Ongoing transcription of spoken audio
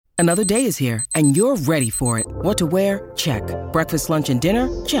Another day is here, and you're ready for it. What to wear? Check. Breakfast, lunch, and dinner?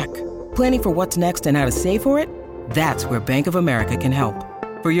 Check. Planning for what's next and how to save for it? That's where Bank of America can help.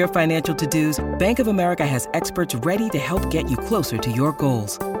 For your financial to-dos, Bank of America has experts ready to help get you closer to your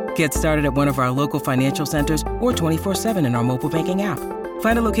goals. Get started at one of our local financial centers or 24/7 in our mobile banking app.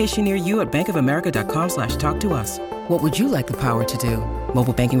 Find a location near you at bankofamerica.com/talktous. What would you like the power to do?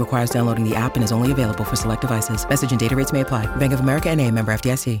 Mobile banking requires downloading the app and is only available for select devices. Message and data rates may apply. Bank of America N.A., member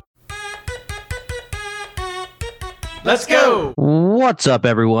FDIC. Let's go! What's up,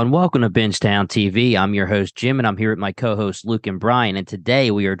 everyone? Welcome to Bingetown TV. I'm your host, Jim, and I'm here with my co-hosts, Luke and Brian. And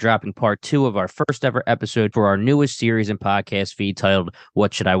today we are dropping part 2 of our first ever episode for our newest series and podcast feed titled,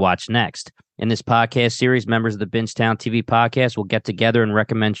 What Should I Watch Next? In this podcast series, members of the Bingetown TV podcast will get together and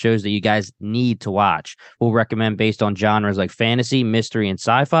recommend shows that you guys need to watch. We'll recommend based on genres like fantasy, mystery, and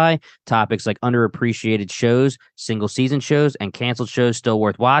sci-fi, topics like underappreciated shows, single season shows, and canceled shows still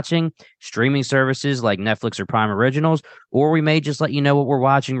worth watching, streaming services like Netflix or Prime Originals, or we may just let you know what we're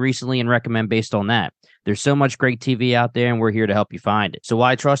watching recently and recommend based on that. There's so much great TV out there, and we're here to help you find it. So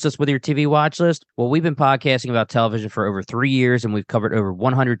why trust us with your TV watch list? Well, we've been podcasting about television for over 3 years, and we've covered over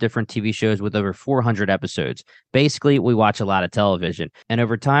 100 different TV shows with over 400 episodes. Basically, we watch a lot of television. And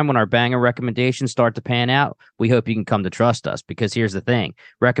over time, when our banger recommendations start to pan out, we hope you can come to trust us, because here's the thing.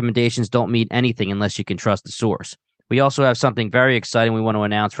 Recommendations don't mean anything unless you can trust the source. We also have something very exciting we want to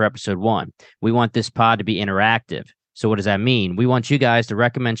announce for episode 1. We want this pod to be interactive. So what does that mean? We want you guys to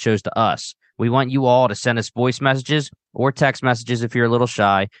recommend shows to us. We want you all to send us voice messages or text messages if you're a little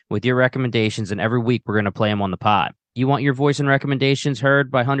shy with your recommendations, and every week we're going to play them on the pod. You want your voice and recommendations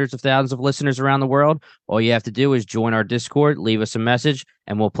heard by hundreds of thousands of listeners around the world? All you have to do is join our Discord, leave us a message,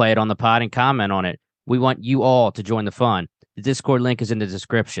 and we'll play it on the pod and comment on it. We want you all to join the fun. The Discord link is in the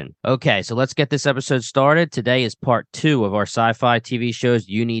description. Okay, so let's get this episode started. Today is part 2 of our sci-fi TV shows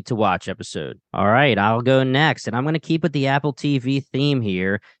you need to watch episode. All right, I'll go next, and I'm going to keep with the Apple TV theme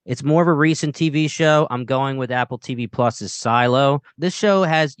here. It's more of a recent TV show. I'm going with Apple TV Plus's Silo. This show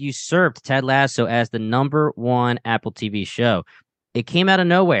has usurped Ted Lasso as the #1 Apple TV show. It came out of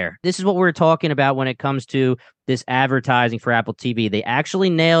nowhere. This is what we're talking about when it comes to this advertising for Apple TV. They actually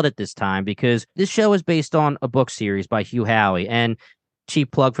nailed it this time, because this show is based on a book series by Hugh Howey. And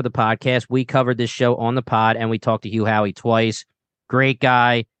cheap plug for the podcast, we covered this show on the pod, and we talked to Hugh Howey twice. Great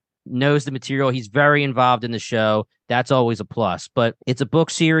guy, knows the material. He's very involved in the show. That's always a plus. But it's a book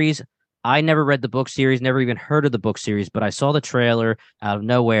series. I never read the book series, never even heard of the book series, but I saw the trailer out of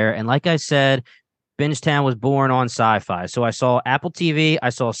nowhere. And like I said, Bingetown was born on sci-fi. So I saw Apple TV, I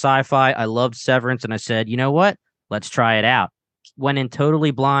saw sci-fi, I loved Severance, and I said, you know what? Let's try it out. Went in totally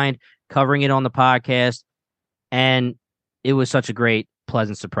blind, covering it on the podcast, and it was such a great,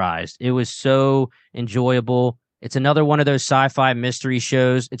 pleasant surprise. It was so enjoyable. It's another one of those sci-fi mystery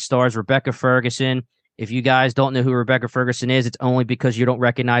shows. It stars Rebecca Ferguson. If you guys don't know who Rebecca Ferguson is, it's only because you don't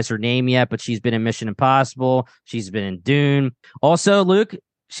recognize her name yet, but she's been in Mission Impossible. She's been in Dune. Also, Luke,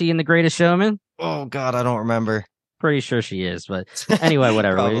 she in The Greatest Showman? Oh, God, I don't remember. Pretty sure she is, but anyway,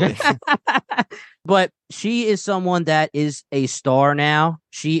 whatever. But she is someone that is a star now.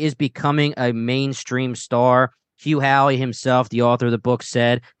 She is becoming a mainstream star. Hugh Howey himself, the author of the book,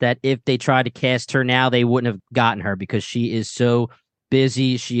 said that if they tried to cast her now, they wouldn't have gotten her, because she is so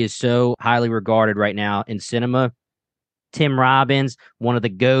busy. She is so highly regarded right now in cinema. Tim Robbins, one of the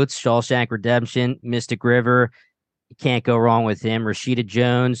GOATs, Shawshank Redemption, Mystic River. You can't go wrong with him. Rashida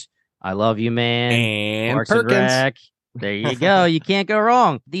Jones, I Love You, Man. And Parks and Rec. There you go. You can't go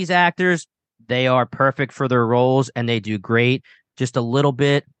wrong. These actors, they are perfect for their roles, and they do great. Just a little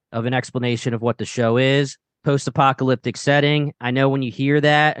bit of an explanation of what the show is. Post-apocalyptic setting. I know when you hear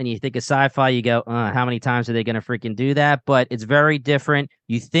that and you think of sci-fi, you go, how many times are they going to freaking do that? But it's very different.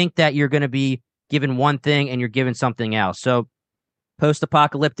 You think that you're going to be given one thing and you're given something else. So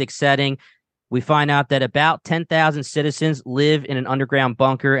post-apocalyptic setting, we find out that about 10,000 citizens live in an underground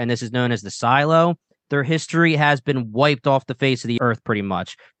bunker, and this is known as the Silo. Their history has been wiped off the face of the earth pretty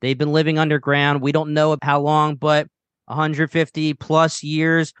much. They've been living underground. We don't know how long, but 150 plus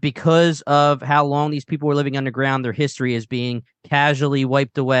years. Because of how long these people were living underground, their history is being casually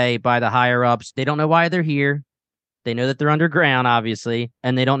wiped away by the higher ups. They don't know why they're here. They know that they're underground, obviously,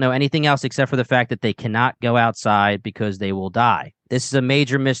 and they don't know anything else except for the fact that they cannot go outside because they will die. This is a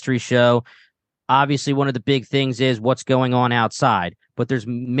major mystery show. Obviously, one of the big things is what's going on outside, but there's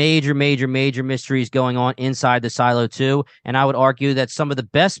major mysteries going on inside the Silo too. And I would argue that some of the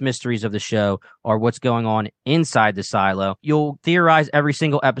best mysteries of the show are what's going on inside the Silo. You'll theorize every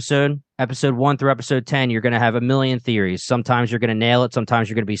single episode 1 through episode 10. You're going to have a million theories. Sometimes you're going to nail it. Sometimes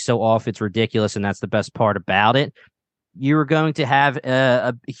you're going to be so off it's ridiculous, and that's the best part about it. you're going to have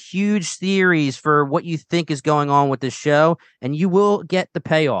a huge theories for what you think is going on with this show, and you will get the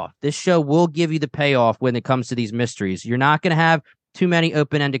payoff. This show will give you the payoff when it comes to these mysteries. You're not going to have too many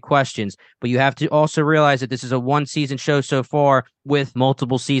open-ended questions, but you have to also realize that this is a one-season show so far with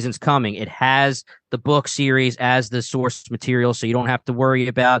multiple seasons coming. It has the book series as the source material, so you don't have to worry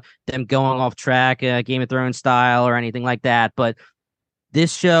about them going off track, Game of Thrones style or anything like that. But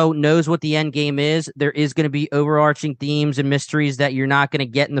this show knows what the end game is. There is going to be overarching themes and mysteries that you're not going to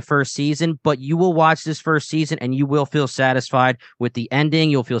get in the first season, but you will watch this first season and you will feel satisfied with the ending.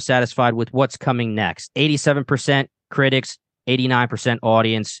 You'll feel satisfied with what's coming next. 87% critics, 89%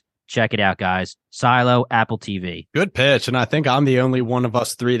 audience. Check it out, guys. Silo, Apple TV. Good pitch. And I think I'm the only one of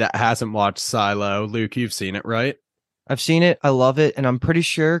us three that hasn't watched Silo. Luke, you've seen it, right? I've seen it. I love it. And I'm pretty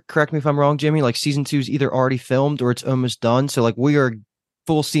sure, correct me if I'm wrong, Jimmy, like season 2 is either already filmed or it's almost done. So like we are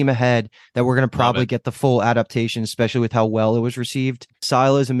full steam ahead that we're going to probably get the full adaptation, especially with how well it was received.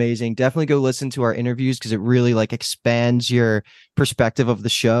 Silo is amazing. Definitely go listen to our interviews because it really like expands your perspective of the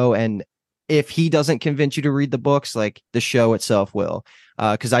show. And if he doesn't convince you to read the books, like the show itself will,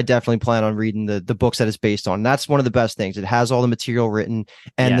 because I definitely plan on reading the books that it's based on. And that's one of the best things. It has all the material written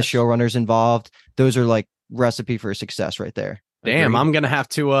and the showrunners involved. Those are like recipe for success right there. Damn, I'm going to have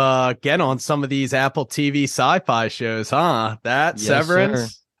to get on some of these Apple TV sci-fi shows, huh? Severance? Sir.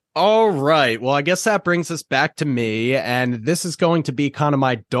 All right. Well, I guess that brings us back to me, and this is going to be kind of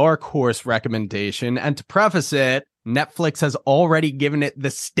my dark horse recommendation. And to preface it, Netflix has already given it the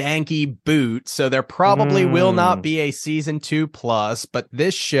stanky boot, so there probably will not be a season 2 plus, but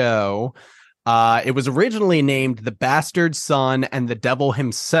this show... it was originally named The Bastard Son and the Devil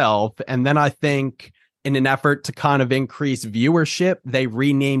Himself, and then I think... in an effort to kind of increase viewership, they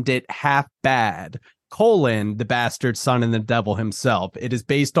renamed it Half Bad, The Bastard Son and the Devil Himself. It is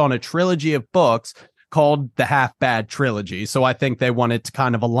based on a trilogy of books called the Half Bad Trilogy. So I think they wanted to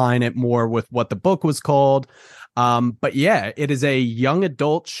kind of align it more with what the book was called. But yeah, it is a young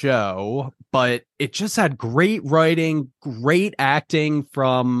adult show, but it just had great writing, great acting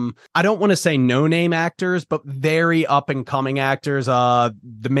from, I don't want to say no-name actors, but very up-and-coming actors.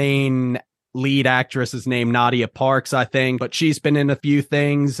 The main lead actress is named Nadia Parks, I think, but she's been in a few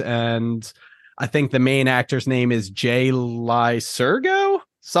things, and I think the main actor's name is Jay Lysergo,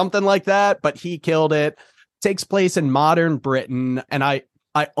 something like that, but he killed it. Takes place in modern Britain, and I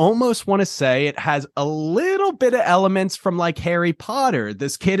almost want to say it has a little bit of elements from like Harry Potter.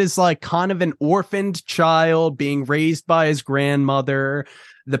 This kid is like kind of an orphaned child being raised by his grandmother.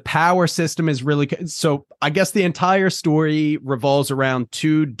 The power system is really good. So I guess the entire story revolves around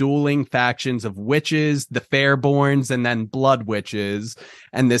 2 dueling factions of witches, the Fairborns, and then blood witches.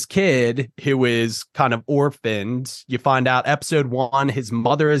 And this kid who is kind of orphaned, you find out episode 1, his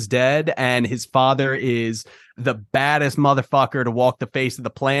mother is dead and his father is the baddest motherfucker to walk the face of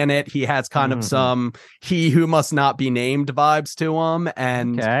the planet. He has kind of some he who must not be named vibes to him.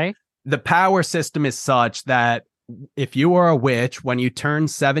 And the power system is such that if you are a witch, when you turn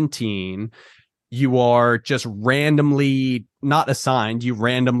 17, you are just randomly not assigned, you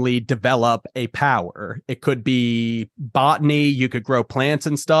randomly develop a power. It could be botany, you could grow plants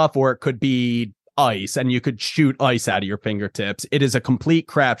and stuff, or it could be ice, and you could shoot ice out of your fingertips. It is a complete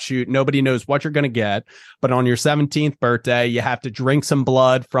crapshoot. Nobody knows what you're going to get. But on your 17th birthday, you have to drink some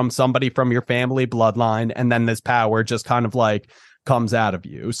blood from somebody from your family bloodline, and then this power just kind of like comes out of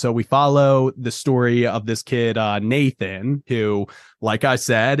you. So we follow the story of this kid, Nathan, who, like I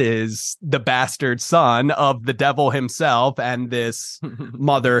said, is the bastard son of the devil himself and this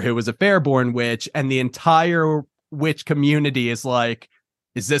mother who was a Fairborn witch. And the entire witch community is like,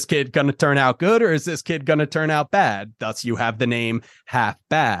 is this kid going to turn out good or is this kid going to turn out bad? Thus, you have the name Half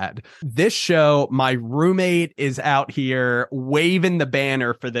Bad. This show, my roommate is out here waving the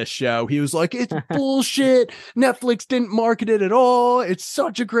banner for this show. He was like, it's bullshit. Netflix didn't market it at all. It's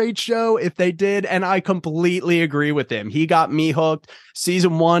such a great show if they did. And I completely agree with him. He got me hooked.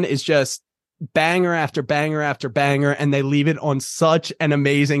 Season 1 is just banger after banger after banger. And they leave it on such an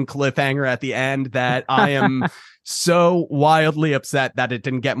amazing cliffhanger at the end that I am... so wildly upset that it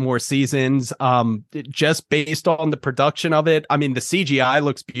didn't get more seasons. Just based on the production of it. I mean, the CGI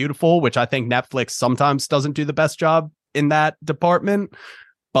looks beautiful, which I think Netflix sometimes doesn't do the best job in that department,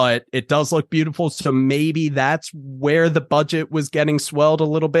 but it does look beautiful. So maybe that's where the budget was getting swelled a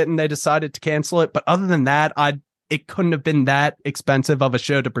little bit and they decided to cancel it. But other than that, it couldn't have been that expensive of a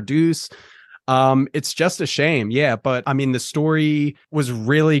show to produce. It's just a shame. Yeah. But I mean, the story was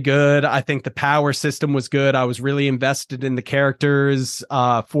really good. I think the power system was good. I was really invested in the characters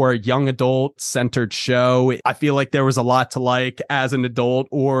for a young adult centered show. I feel like there was a lot to like as an adult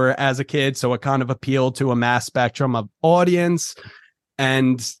or as a kid. So it kind of appealed to a mass spectrum of audience.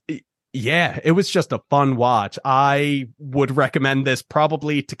 And yeah, it was just a fun watch. I would recommend this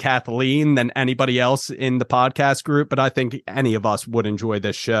probably to Kathleen than anybody else in the podcast group, but I think any of us would enjoy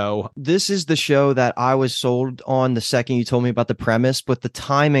this show. This is the show that I was sold on the second you told me about the premise, but the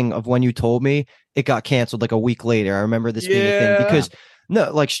timing of when you told me, it got canceled like a week later. I remember this being a thing because no,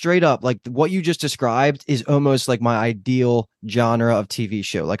 like straight up, like what you just described is almost like my ideal genre of TV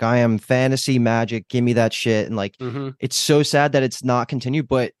show. Like I am fantasy magic, give me that shit. And like, it's so sad that it's not continued,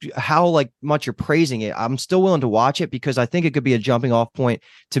 but how like much you're praising it, I'm still willing to watch it because I think it could be a jumping off point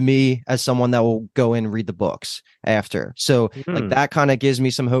to me as someone that will go in and read the books after. So like that kind of gives me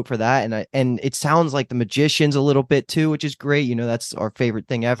some hope for that. And it sounds like The Magician's a little bit too, which is great. You know, that's our favorite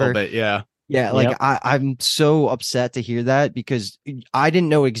thing ever. A little bit, yeah. Yeah, like I'm so upset to hear that because I didn't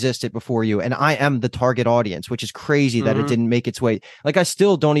know it existed before you, and I am the target audience, which is crazy that it didn't make its way. Like I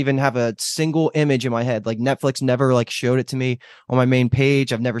still don't even have a single image in my head. Like Netflix never like showed it to me on my main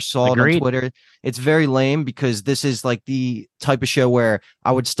page. I've never saw it on Twitter. It's very lame because this is like the type of show where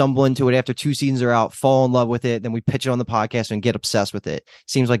I would stumble into it after 2 seasons are out, fall in love with it, then we pitch it on the podcast and get obsessed with it.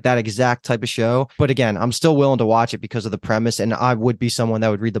 Seems like that exact type of show. But again, I'm still willing to watch it because of the premise, and I would be someone that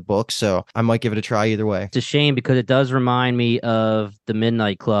would read the book, so I might give it a try either way. It's a shame because it does remind me of The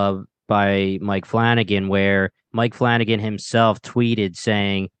Midnight Club by Mike Flanagan, where Mike Flanagan himself tweeted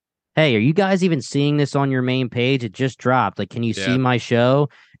saying, "Hey, are you guys even seeing this on your main page? It just dropped. Like, can you see my show?"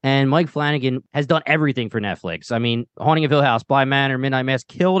 And Mike Flanagan has done everything for Netflix. I mean, Haunting of Hill House, Bly Manor, Midnight Mass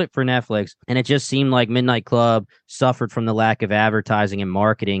killed it for Netflix. And it just seemed like Midnight Club suffered from the lack of advertising and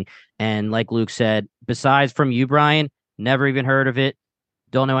marketing. And like Luke said, besides from you, Brian, never even heard of it.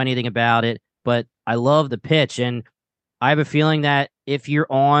 Don't know anything about it. But I love the pitch. And I have a feeling that if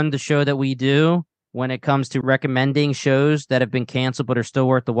you're on the show that we do, when it comes to recommending shows that have been canceled but are still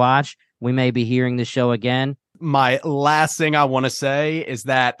worth the watch, we may be hearing the show again. My last thing I want to say is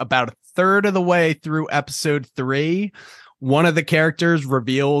that about a third of the way through episode 3, one of the characters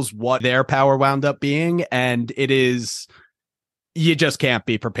reveals what their power wound up being, and it is... you just can't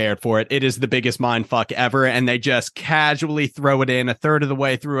be prepared for it. It is the biggest mindfuck ever, and they just casually throw it in a third of the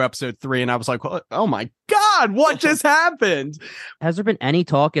way through episode 3, and I was like, oh my God, what just happened? Has there been any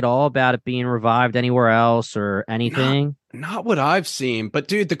talk at all about it being revived anywhere else or anything? Not what I've seen, but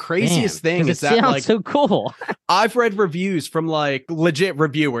dude, the craziest thing is that like so cool. I've read reviews from like legit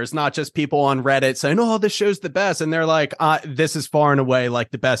reviewers, not just people on Reddit saying, "Oh, this show's the best," and they're like, "This is far and away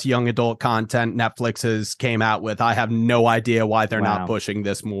like the best young adult content Netflix has came out with. I have no idea why they're not pushing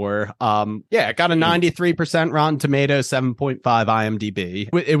this more." It got a 93% Rotten Tomatoes, 7.5 IMDb.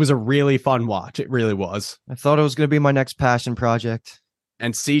 It was a really fun watch. It really was. I thought it was going to be my next passion project.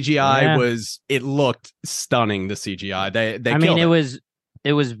 And CGI it looked stunning. The CGI, they. I mean, it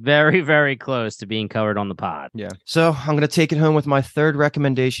was very, very close to being covered on the pod. Yeah. So I'm going to take it home with my third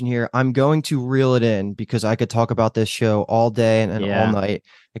recommendation here. I'm going to reel it in because I could talk about this show all day and all night.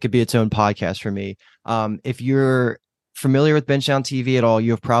 It could be its own podcast for me. If you're familiar with Benchtown TV at all, you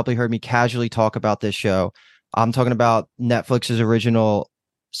have probably heard me casually talk about this show. I'm talking about Netflix's original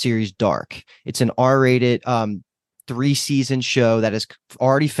series, Dark. It's an R-rated 3-season show that is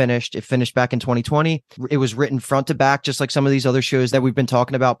already finished. It finished back in 2020. It was written front to back, just like some of these other shows that we've been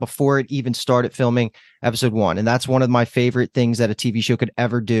talking about before it even started filming episode 1. And that's one of my favorite things that a TV show could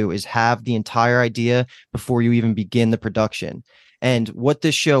ever do is have the entire idea before you even begin the production. And what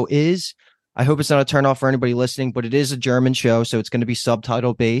this show is, I hope it's not a turnoff for anybody listening, but it is a German show, so it's going to be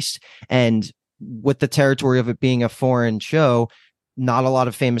subtitle based. And with the territory of it being a foreign show, not a lot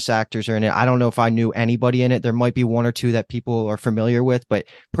of famous actors are in it. I don't know if I knew anybody in it. There might be 1 or 2 that people are familiar with, but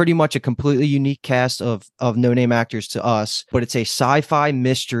pretty much a completely unique cast of no-name actors to us. But it's a sci-fi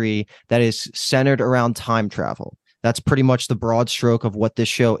mystery that is centered around time travel. That's pretty much the broad stroke of what this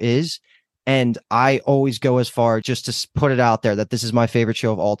show is. And I always go as far just to put it out there that this is my favorite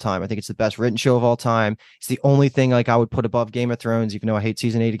show of all time. I think it's the best written show of all time. It's the only thing like I would put above Game of Thrones, even though I hate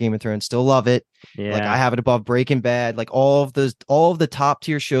season 8 of Game of Thrones, still love it. Yeah. Like I have it above Breaking Bad, like all of the top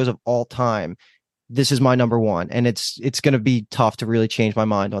tier shows of all time. This is my number 1. And it's going to be tough to really change my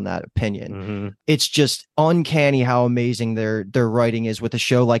mind on that opinion. Mm-hmm. It's just uncanny how amazing their writing is with a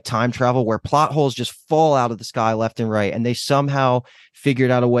show like Time Travel, where plot holes just fall out of the sky left and right. And they somehow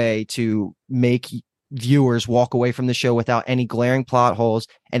figured out a way to make viewers walk away from the show without any glaring plot holes,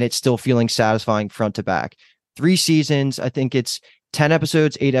 and it's still feeling satisfying front to back. 3 seasons. I think it's 10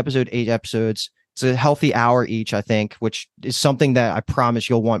 episodes, 8 episodes. It's a healthy hour each, I think, which is something that I promise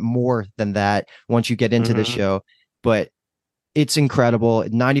you'll want more than that once you get into the show. But it's incredible.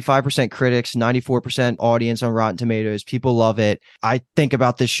 95% critics, 94% audience on Rotten Tomatoes. People love it. I think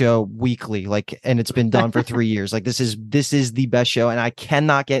about this show weekly, and it's been done for 3 years. This is the best show, and I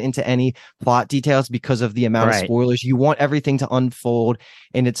cannot get into any plot details because of the amount of spoilers. You want everything to unfold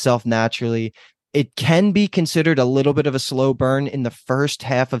in itself naturally. It can be considered a little bit of a slow burn in the first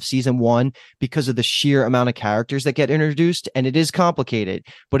half of season 1 because of the sheer amount of characters that get introduced, and it is complicated,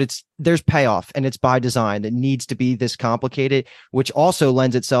 but there's payoff, and it's by design. It needs to be this complicated, which also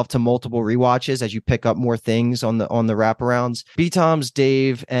lends itself to multiple rewatches as you pick up more things on the wraparounds. B-Toms,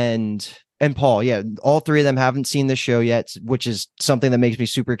 Dave, and Paul, yeah, all three of them haven't seen the show yet, which is something that makes me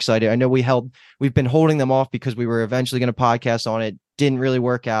super excited. I know we've been holding them off because we were eventually going to podcast on it. Didn't really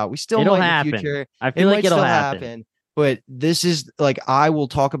work out. We still might in the future. I feel like it'll happen. But this is I will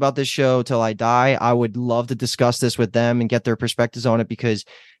talk about this show till I die. I would love to discuss this with them and get their perspectives on it, because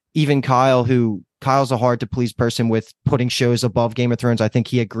even Kyle's a hard to please person with putting shows above Game of Thrones. I think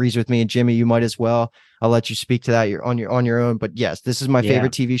he agrees with me, and Jimmy, you might as well. I'll let you speak to that. You're on your own. But yes, this is my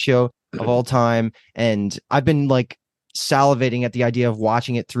favorite TV show of all time, and I've been salivating at the idea of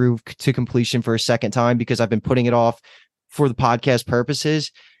watching it through to completion for a second time because I've been putting it off for the podcast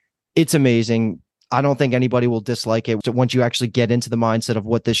purposes. It's amazing. I don't think anybody will dislike it once you actually get into the mindset of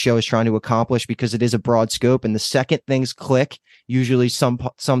what this show is trying to accomplish, because it is a broad scope. And the second things click, usually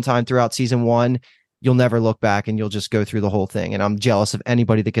sometime throughout season 1, you'll never look back and you'll just go through the whole thing. And I'm jealous of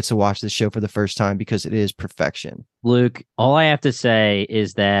anybody that gets to watch this show for the first time because it is perfection. Luke, all I have to say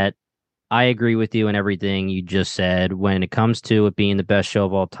is that I agree with you in everything you just said. When it comes to it being the best show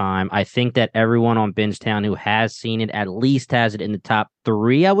of all time, I think that everyone on Bingetown who has seen it at least has it in the top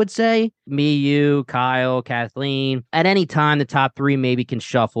 3, I would say. Me, you, Kyle, Kathleen. At any time, the top 3 maybe can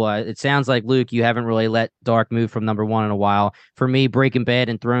shuffle. It sounds like, Luke, you haven't really let Dark move from number 1 in a while. For me, Breaking Bad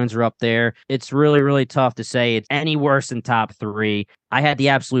and Thrones are up there. It's really, really tough to say it's any worse than top 3. I had the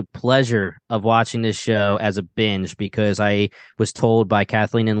absolute pleasure of watching this show as a binge because I was told by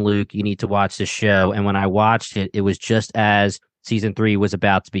Kathleen and Luke, you need to watch this show. And when I watched it, it was just as season 3 was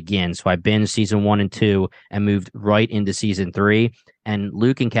about to begin. So I binged season 1 and 2 and moved right into season 3. And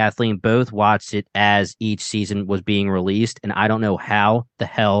Luke and Kathleen both watched it as each season was being released. And I don't know how the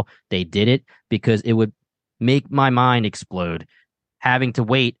hell they did it, because it would make my mind explode having to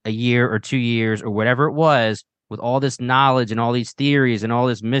wait a year or 2 years or whatever it was with all this knowledge and all these theories and all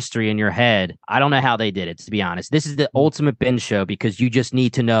this mystery in your head. I don't know how they did it, to be honest. This is the ultimate binge show because you just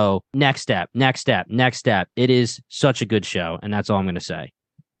need to know next step, next step, next step. It is such a good show, and that's all I'm going to say.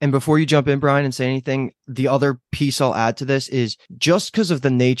 And before you jump in, Brian, and say anything, the other piece I'll add to this is just because of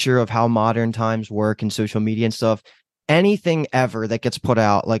the nature of how modern times work and social media and stuff, anything ever that gets put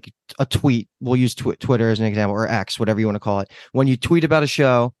out, like a tweet, we'll use Twitter as an example, or X, whatever you want to call it. When you tweet about a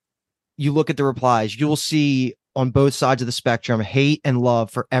show, you look at the replies, you will see on both sides of the spectrum hate and love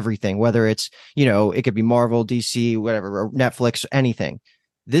for everything, whether it's, it could be Marvel, DC, whatever, or Netflix, anything.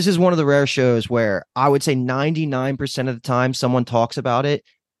 This is one of the rare shows where I would say 99% of the time someone talks about it,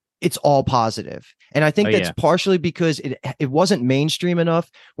 it's all positive. And I think that's partially because it wasn't mainstream enough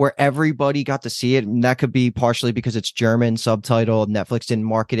where everybody got to see it. And that could be partially because it's German subtitled. Netflix didn't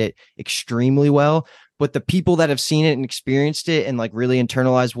market it extremely well. But the people that have seen it and experienced it and really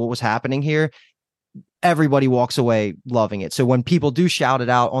internalized what was happening here, everybody walks away loving it. So when people do shout it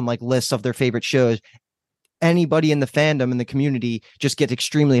out on lists of their favorite shows, anybody in the fandom and the community just gets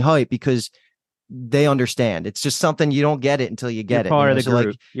extremely hyped because they understand. It's just something you don't get it until you get it. You're part of the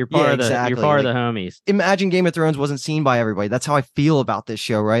group. You're part of the homies. Imagine Game of Thrones wasn't seen by everybody. That's how I feel about this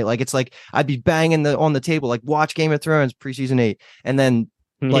show, right? It's like I'd be banging on the table, watch Game of Thrones preseason 8. And then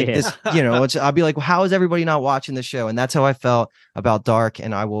this, I'll be like, well, how is everybody not watching the show? And that's how I felt about Dark.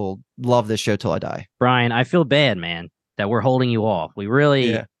 And I will love this show till I die. Brian, I feel bad, man, that we're holding you off. We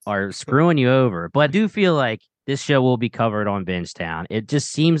really are screwing you over. But I do feel like this show will be covered on Bingetown. It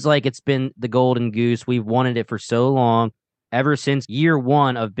just seems like it's been the golden goose. We've wanted it for so long. Ever since year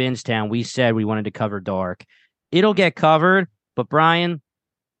 1 of Bingetown, we said we wanted to cover Dark. It'll get covered. But Brian,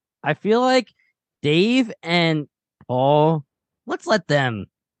 I feel like Dave and Paul, let's let them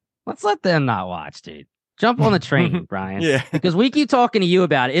not watch, dude. Jump on the train, Brian. Yeah. Because we keep talking to you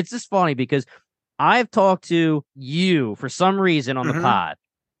about it. It's just funny because I've talked to you for some reason on the pod.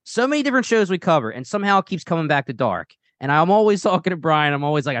 So many different shows we cover, and somehow it keeps coming back to Dark. And I'm always talking to Brian. I'm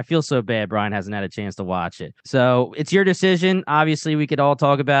always like, I feel so bad Brian hasn't had a chance to watch it. So it's your decision. Obviously, we could all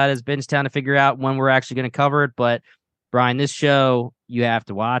talk about it as Bingetown to figure out when we're actually going to cover it. But Brian, this show, you have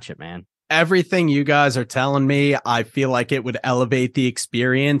to watch it, man. Everything you guys are telling me, I feel like it would elevate the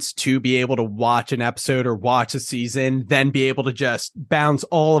experience to be able to watch an episode or watch a season, then be able to just bounce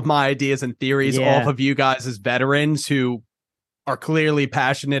all of my ideas and theories off of you guys as veterans who are clearly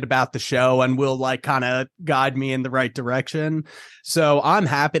passionate about the show and will like kind of guide me in the right direction. So I'm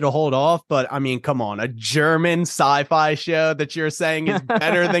happy to hold off, but I mean, come on, a German sci-fi show that you're saying is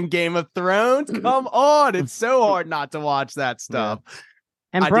better than Game of Thrones? Come on, it's so hard not to watch that stuff. Yeah.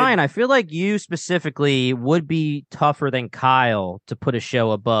 And Brian, I feel like you specifically would be tougher than Kyle to put a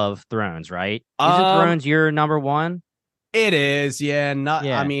show above Thrones, right? Isn't Thrones your number one? It is, yeah.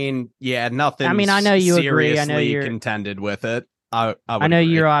 I mean, nothing. I mean, I know you agree. I know you're contended with it. I know agree.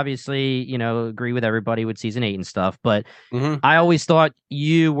 you're obviously, agree with everybody with season 8 and stuff, but I always thought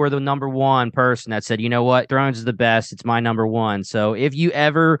you were the number one person that said, you know what, Thrones is the best. It's my number one. So if you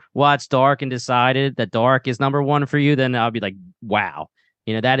ever watched Dark and decided that Dark is number one for you, then I'll be like, wow,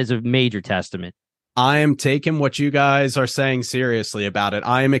 that is a major testament. I am taking what you guys are saying seriously about it.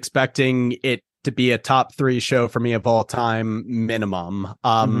 I am expecting it to be a top 3 show for me of all time minimum.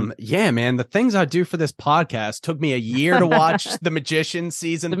 Yeah, man, the things I do for this podcast took me a year to watch The Magicians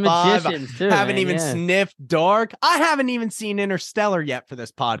season 5. Haven't even sniffed Dark. I haven't even seen Interstellar yet for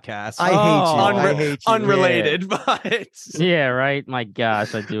this podcast. I hate you. Unrelated, but yeah, right. My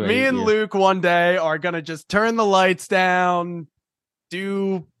gosh, I do. Me and Luke one day are gonna just turn the lights down,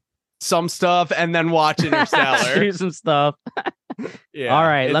 do some stuff, and then watch Interstellar. Do some stuff. Yeah. All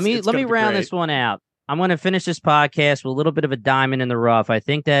right. Let me round this one out. I'm going to finish this podcast with a little bit of a diamond in the rough. I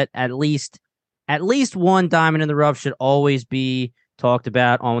think that at least one diamond in the rough should always be talked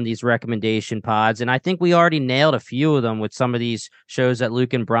about on these recommendation pods. And I think we already nailed a few of them with some of these shows that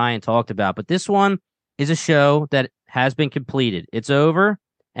Luke and Brian talked about. But this one is a show that has been completed. It's over,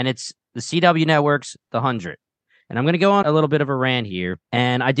 and it's the CW Network's The 100. And I'm going to go on a little bit of a rant here.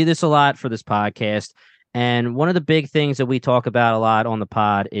 And I do this a lot for this podcast. And one of the big things that we talk about a lot on the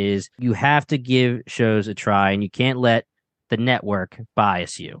pod is you have to give shows a try, and you can't let the network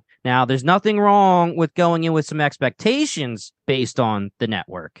bias you. Now, there's nothing wrong with going in with some expectations based on the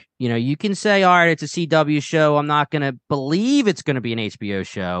network. You can say, all right, it's a CW show. I'm not going to believe it's going to be an HBO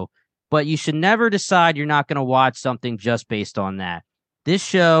show, but you should never decide you're not going to watch something just based on that. This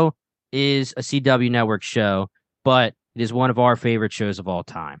show is a CW network show, but it is one of our favorite shows of all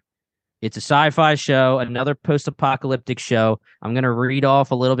time. It's a sci-fi show, another post-apocalyptic show. I'm going to read off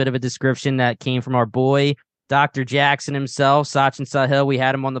a little bit of a description that came from our boy, Dr. Jackson himself, Sachin Sahil. We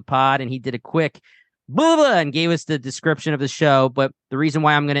had him on the pod, and he did a quick blah, blah, and gave us the description of the show. But the reason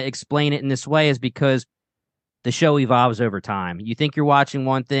why I'm going to explain it in this way is because the show evolves over time. You think you're watching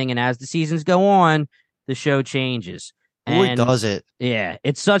one thing, and as the seasons go on, the show changes. Boy, does it. Yeah,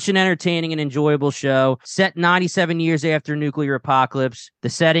 it's such an entertaining and enjoyable show. Set 97 years after nuclear apocalypse. The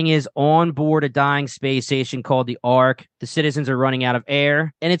setting is on board a dying space station called the Ark. The citizens are running out of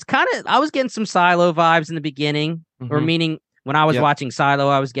air. And it's kind of, I was getting some Silo vibes in the beginning, or meaning when I was watching Silo,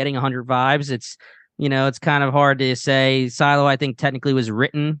 I was getting 100 vibes. It's, it's kind of hard to say. Silo, I think, technically was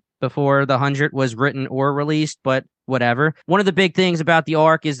written before the 100 was written or released, but whatever. One of the big things about the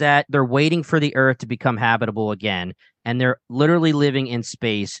Ark is that they're waiting for the Earth to become habitable again. And they're literally living in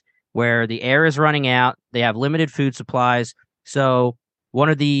space where the air is running out. They have limited food supplies. So one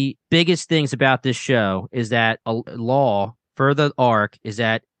of the biggest things about this show is that a law for the Ark is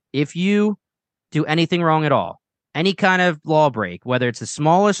that if you do anything wrong at all, any kind of law break, whether it's the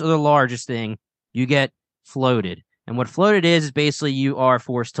smallest or the largest thing, you get floated. And what floated is basically you are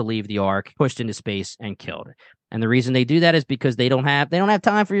forced to leave the Ark, pushed into space, and killed. And the reason they do that is because they don't have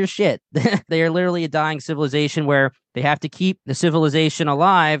time for your shit. They are literally a dying civilization where they have to keep the civilization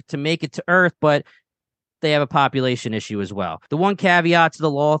alive to make it to Earth, but they have a population issue as well. The one caveat to the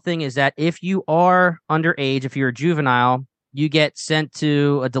law thing is that if you are underage, if you're a juvenile, you get sent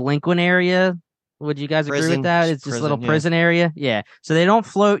to a delinquent area. Would you guys agree with that? It's this little prison area. Yeah. So they don't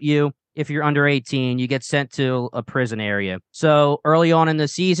float you. If you're under 18, you get sent to a prison area. So early on in the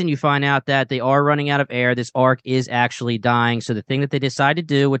season, you find out that they are running out of air. This Ark is actually dying. So the thing that they decide to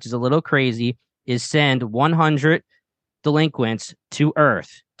do, which is a little crazy, is send 100 delinquents to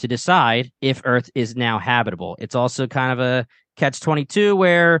Earth to decide if Earth is now habitable. It's also kind of a catch-22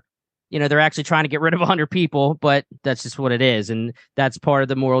 where, they're actually trying to get rid of 100 people, but that's just what it is. And that's part of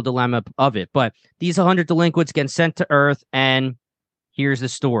the moral dilemma of it. But these 100 delinquents get sent to Earth, and here's the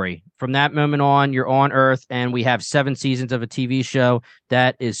story. From that moment on, you're on Earth, and we have 7 seasons of a TV show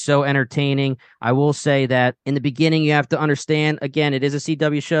that is so entertaining. I will say that in the beginning, you have to understand, again, it is a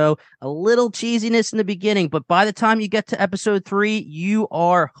CW show, a little cheesiness in the beginning, but by the time you get to episode 3, you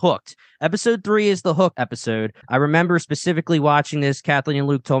are hooked. Episode 3 is the hook episode. I remember specifically watching this. Kathleen and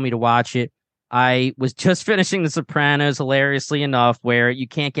Luke told me to watch it. I was just finishing The Sopranos, hilariously enough, where you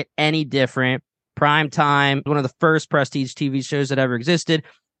can't get any different. Prime time, one of the first prestige TV shows that ever existed.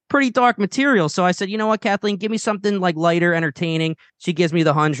 Pretty dark material. So I said, you know what, Kathleen, give me something like lighter, entertaining. She gives me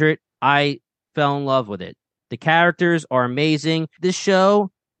The 100. I fell in love with it. The characters are amazing. This show,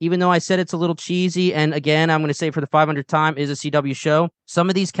 even though I said it's a little cheesy, and again, I'm going to say for the 500th time, is a CW show, some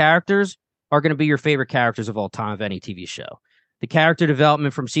of these characters are going to be your favorite characters of all time of any TV show. The character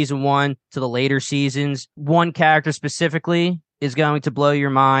development from season 1 to the later seasons, one character specifically is going to blow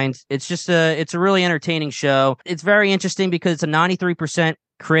your mind. It's just it's a really entertaining show. It's very interesting because it's a 93%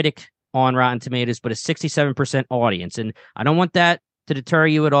 critic on Rotten Tomatoes, but a 67% audience. And I don't want that to deter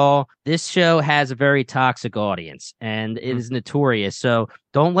you at all. This show has a very toxic audience, and it is notorious. So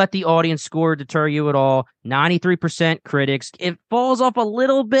don't let the audience score deter you at all. 93% critics. It falls off a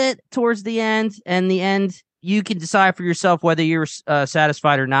little bit towards the end, and the end, you can decide for yourself whether you're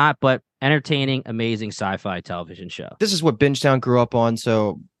satisfied or not, but entertaining, amazing sci-fi television show. This is what Bingetown grew up on.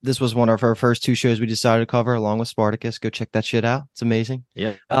 So this was one of our first 2 shows we decided to cover along with Spartacus. Go check that shit out. It's amazing.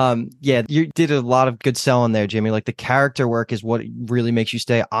 Yeah. Yeah, you did a lot of good selling there, Jimmy. Like the character work is what really makes you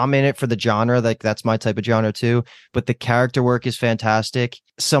stay. I'm in it for the genre. Like that's my type of genre too. But the character work is fantastic.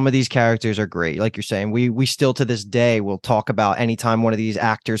 Some of these characters are great. Like you're saying, we still to this day will talk about anytime one of these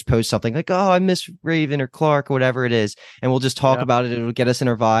actors posts something like, oh, I miss Raven or Clark or whatever it is. And we'll just talk about it. It'll get us in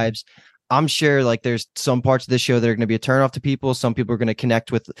our vibes. I'm sure like there's some parts of this show that are going to be a turnoff to people. Some people are going to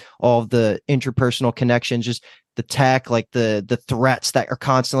connect with all of the interpersonal connections, just the tech, like the threats that are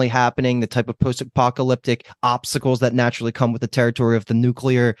constantly happening, the type of post-apocalyptic obstacles that naturally come with the territory of the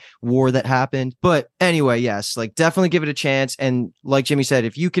nuclear war that happened. But anyway, yes, like definitely give it a chance. And like Jimmy said,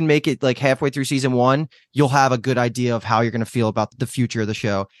 if you can make it like halfway through season 1, you'll have a good idea of how you're going to feel about the future of the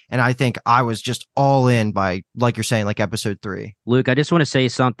show. And I think I was just all in by, like you're saying, like episode 3. Luke, I just want to say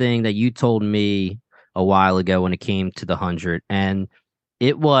something that you told me a while ago when it came to the 100. And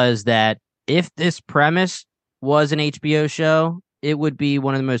it was that if this premise was an HBO show, it would be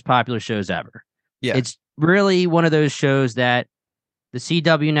one of the most popular shows ever. Yeah. It's really one of those shows that the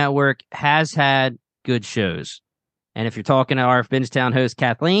CW network has had good shows. And if you're talking to our Bingetown host,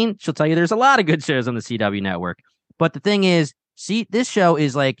 Kathleen, she'll tell you there's a lot of good shows on the CW network. But the thing is, this show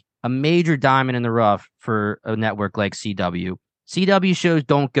is like a major diamond in the rough for a network like CW. CW shows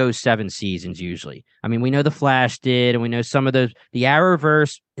don't go 7 seasons usually. I mean, we know The Flash did, and we know some of those. The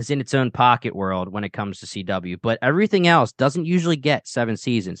Arrowverse is in its own pocket world when it comes to CW, but everything else doesn't usually get 7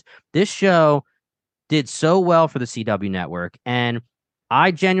 seasons. This show did so well for the CW network, and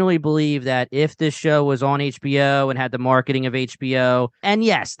I genuinely believe that if this show was on HBO and had the marketing of HBO, and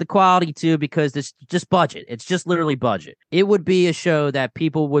yes, the quality too, because this just budget, it's just literally budget, it would be a show that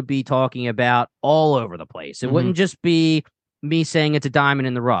people would be talking about all over the place. It wouldn't just be me saying it's a diamond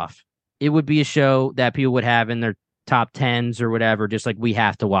in the rough. It would be a show that people would have in their top 10s or whatever, just like we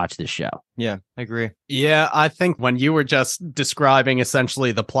have to watch this show. Yeah, I agree. Yeah, I think when you were just describing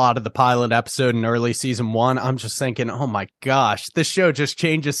essentially the plot of the pilot episode in early season 1, I'm just thinking, oh my gosh, this show just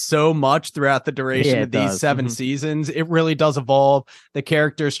changes so much throughout the duration of these 7 seasons. It really does evolve. The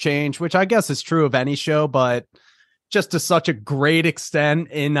characters change, which I guess is true of any show, but just to such a great extent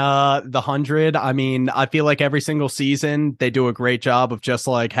in the 100. I mean, I feel like every single season they do a great job of just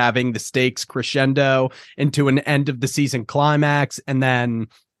like having the stakes crescendo into an end of the season climax, and then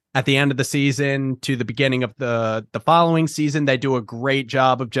at the end of the season to the beginning of the following season, they do a great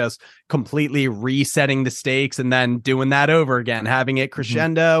job of just completely resetting the stakes and then doing that over again, having it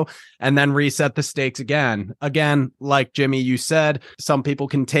crescendo and then reset the stakes again. Again, like Jimmy, you said, some people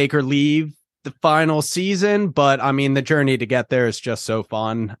can take or leave the final season, but I mean, the journey to get there is just so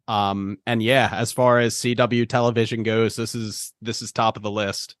fun. And yeah, as far as CW television goes, this is top of the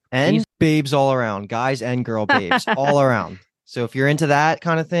list. And babes all around, guys and girl babes all around. So if you're into that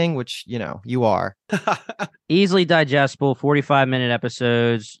kind of thing, which, you know, you are. Easily digestible, 45-minute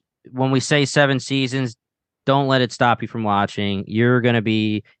episodes. When we say 7 seasons, don't let it stop you from watching. You're going to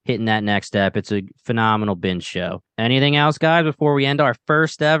be hitting that next step. It's a phenomenal binge show. Anything else, guys, before we end our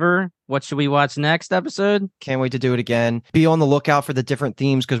first ever? What should we watch next episode? Can't wait to do it again. Be on the lookout for the different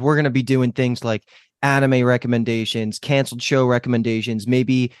themes, because we're going to be doing things like anime recommendations, canceled show recommendations,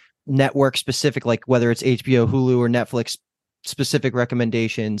 maybe network specific, like whether it's HBO, Hulu, or Netflix specific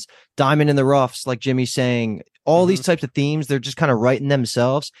recommendations, diamond in the roughs, like Jimmy's saying, all these types of themes, they're just kind of writing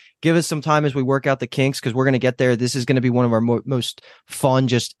themselves. Give us some time as we work out the kinks, because we're going to get there. This is going to be one of our most fun,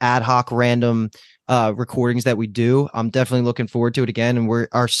 just ad hoc, random recordings that we do. I'm definitely looking forward to it again. And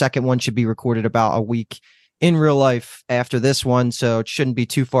our second one should be recorded about a week in real life after this one. So it shouldn't be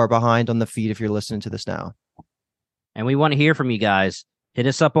too far behind on the feed if you're listening to this now. And we want to hear from you guys. Hit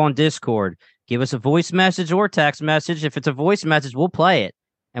us up on Discord. Give us a voice message or text message. If it's a voice message, we'll play it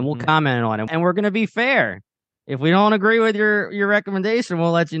and we'll comment on it. And we're going to be fair. If we don't agree with your recommendation,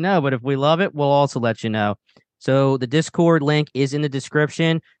 we'll let you know. But if we love it, we'll also let you know. So the Discord link is in the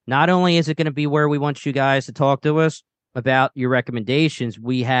description. Not only is it going to be where we want you guys to talk to us about your recommendations,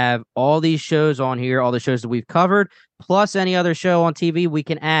 we have all these shows on here, all the shows that we've covered, plus any other show on TV we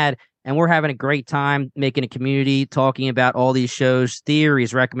can add. And we're having a great time making a community, talking about all these shows,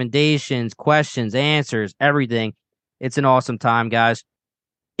 theories, recommendations, questions, answers, everything. It's an awesome time, guys.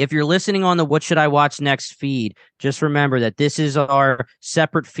 If you're listening on the What Should I Watch Next feed, just remember that this is our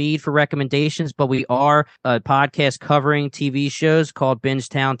separate feed for recommendations, but we are a podcast covering TV shows called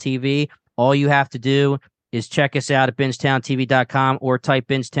Bingetown TV. All you have to do is check us out at bingetowntv.com or type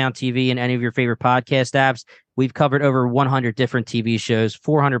Bingetown TV in any of your favorite podcast apps. We've covered over 100 different TV shows,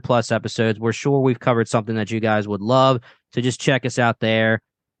 400 plus episodes. We're sure we've covered something that you guys would love. So just check us out there.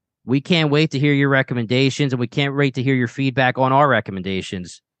 We can't wait to hear your recommendations, and we can't wait to hear your feedback on our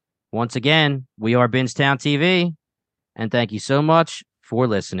recommendations. Once again, we are Bingetown TV, and thank you so much for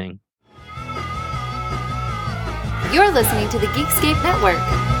listening. You're listening to the Geekscape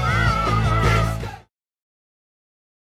Network.